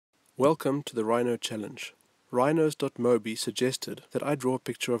Welcome to the Rhino Challenge. Rhinos.mobi suggested that I draw a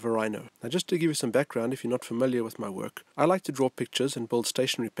picture of a rhino. Now just to give you some background if you're not familiar with my work, I like to draw pictures and build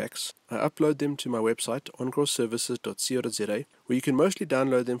stationery packs. I upload them to my website oncourseservices.co.za where you can mostly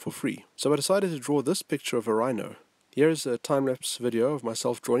download them for free. So I decided to draw this picture of a rhino. Here is a time-lapse video of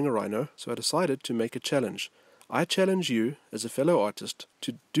myself drawing a rhino, so I decided to make a challenge. I challenge you as a fellow artist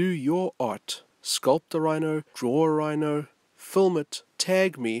to do your art. Sculpt a rhino, draw a rhino, film it,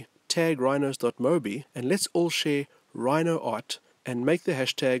 tag me, tag rhinos.mobi, and let's all share Rhino Art and make the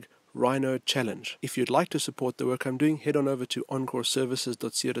hashtag Rhino Challenge. If you'd like to support the work I'm doing, head on over to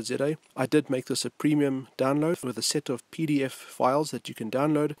oncourseservices.co.za. I did make this a premium download with a set of PDF files that you can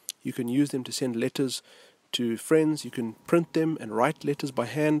download. You can use them to send letters to friends, you can print them and write letters by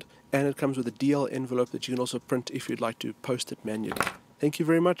hand, and it comes with a DL envelope that you can also print if you'd like to post it manually. Thank you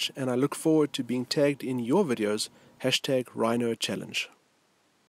very much, and I look forward to being tagged in your videos, hashtag Rhino Challenge.